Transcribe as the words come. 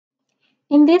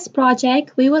In this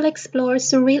project, we will explore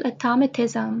Surreal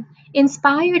Automatism,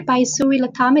 inspired by Surreal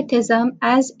Automatism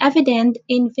as evident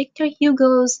in Victor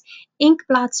Hugo's ink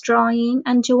blots drawing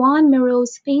and Joan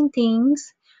Mirau's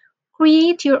paintings.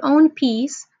 Create your own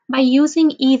piece by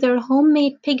using either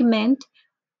homemade pigment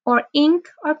or ink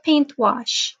or paint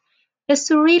wash. The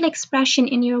surreal expression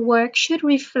in your work should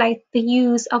reflect the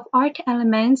use of art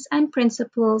elements and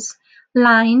principles,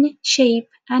 line, shape,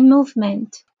 and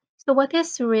movement. So what is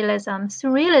Surrealism?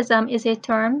 Surrealism is a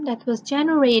term that was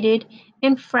generated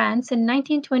in France in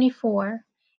 1924.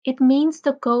 It means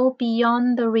to go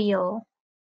beyond the real,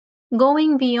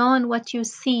 going beyond what you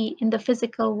see in the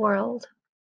physical world.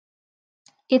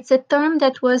 It's a term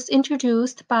that was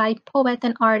introduced by poet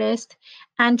and artist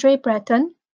André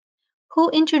Breton, who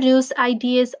introduced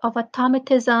ideas of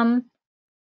automatism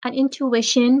and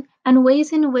intuition and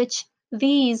ways in which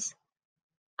these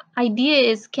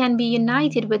ideas can be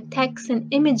united with text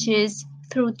and images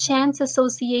through chance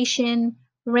association,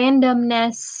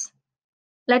 randomness,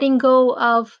 letting go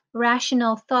of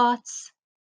rational thoughts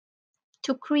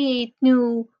to create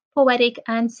new poetic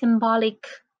and symbolic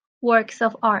works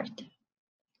of art.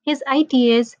 His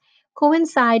ideas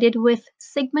coincided with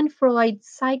Sigmund Freud's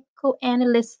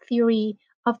psychoanalyst theory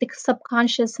of the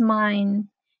subconscious mind,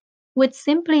 which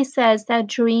simply says that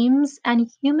dreams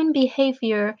and human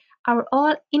behavior are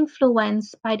all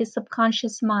influenced by the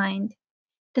subconscious mind.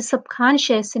 The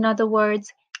subconscious, in other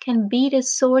words, can be the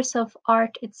source of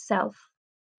art itself.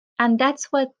 And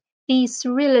that's what these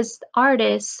surrealist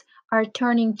artists are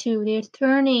turning to. They're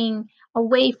turning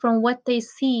away from what they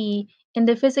see in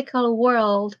the physical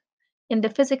world, in the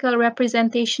physical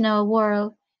representational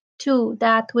world, to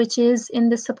that which is in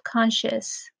the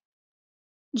subconscious.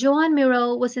 Joan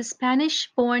Miró was a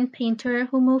Spanish-born painter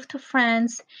who moved to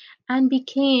France and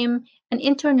became an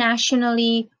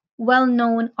internationally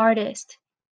well-known artist.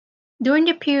 During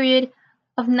the period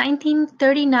of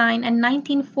 1939 and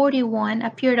 1941, a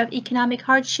period of economic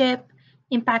hardship,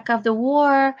 impact of the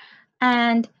war,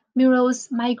 and Miro's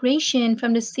migration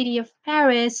from the city of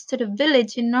Paris to the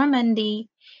village in Normandy,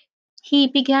 he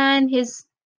began his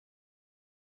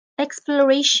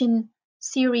exploration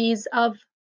series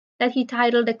that he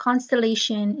titled The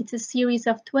Constellation. It's a series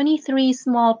of 23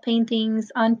 small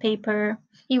paintings on paper.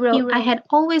 He wrote, "I had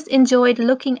always enjoyed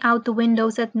looking out the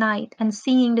windows at night and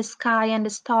seeing the sky and the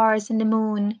stars and the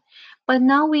moon. But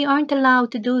now we aren't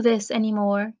allowed to do this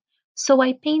anymore. So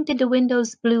I painted the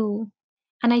windows blue.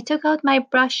 And I took out my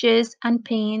brushes and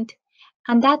paint,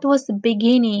 and that was the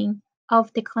beginning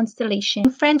of the constellation."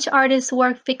 In French artist's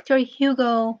work Victor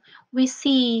Hugo, we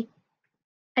see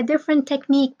a different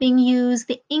technique being used,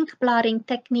 the ink blotting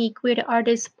technique, where the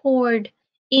artist poured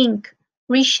ink,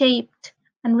 reshaped,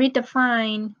 and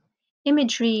redefined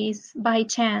imageries by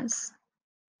chance.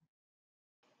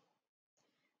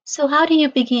 So how do you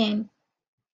begin?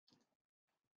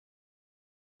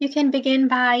 You can begin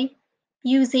by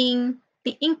using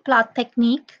the ink blot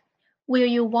technique, where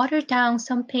you water down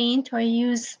some paint or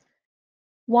use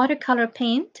watercolor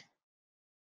paint.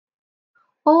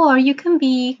 Or you can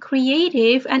be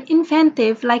creative and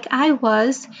inventive like I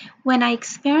was when I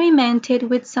experimented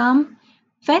with some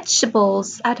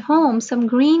vegetables at home, some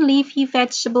green leafy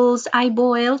vegetables I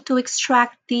boiled to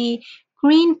extract the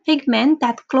green pigment,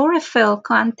 that chlorophyll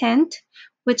content,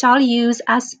 which I'll use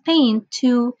as paint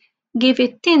to give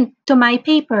it tint to my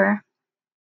paper.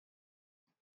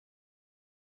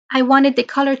 I wanted the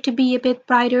color to be a bit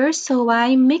brighter, so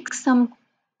I mixed some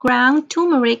ground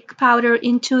turmeric powder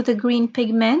into the green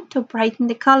pigment to brighten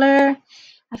the color.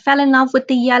 I fell in love with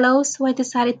the yellow, so I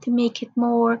decided to make it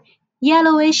more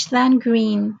yellowish than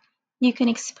green. You can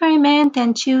experiment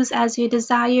and choose as you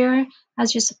desire,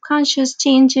 as your subconscious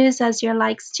changes, as your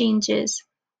likes changes.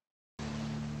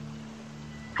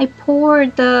 I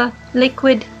poured the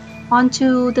liquid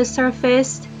onto the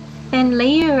surface, then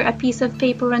layer a piece of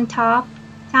paper on top,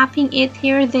 tapping it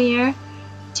here or there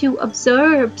to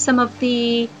observe some of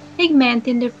the pigment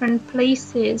in different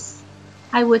places.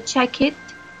 I would check it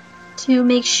to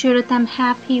make sure that I'm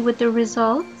happy with the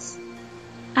results.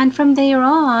 And from there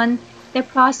on, the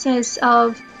process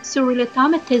of surreal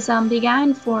automatism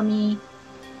began for me.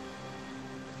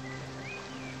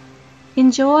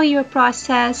 Enjoy your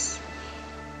process.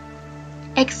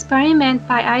 Experiment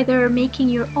by either making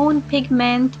your own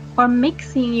pigment or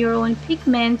mixing your own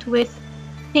pigment with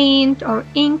paint or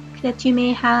ink that you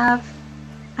may have,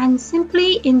 and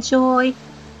simply enjoy.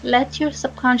 Let your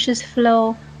subconscious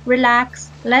flow, relax,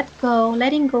 let go.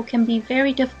 Letting go can be a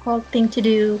very difficult thing to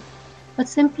do, but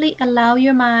simply allow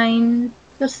your mind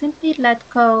to simply let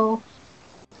go.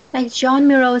 Like Joan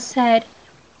Miró said,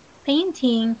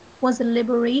 painting was a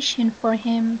liberation for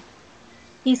him.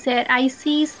 He said, I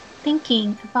ceased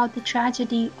thinking about the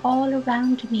tragedy all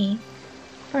around me.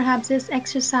 Perhaps this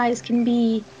exercise can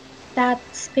be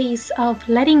that space of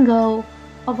letting go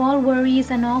of all worries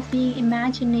and of being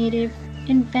imaginative,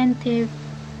 inventive,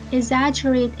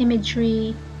 exaggerate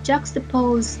imagery,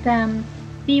 juxtapose them,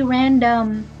 be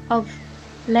random, of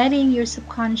letting your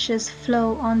subconscious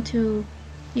flow onto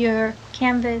your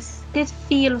canvas. Let it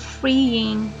feel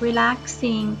freeing,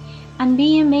 relaxing, and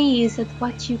be amazed at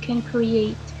what you can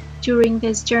create during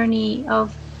this journey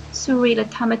of surreal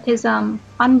automatism.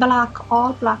 Unblock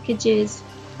all blockages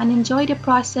and enjoy the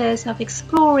process of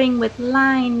exploring with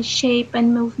line, shape,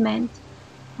 and movement.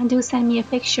 And do send me a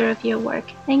picture of your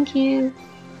work. Thank you.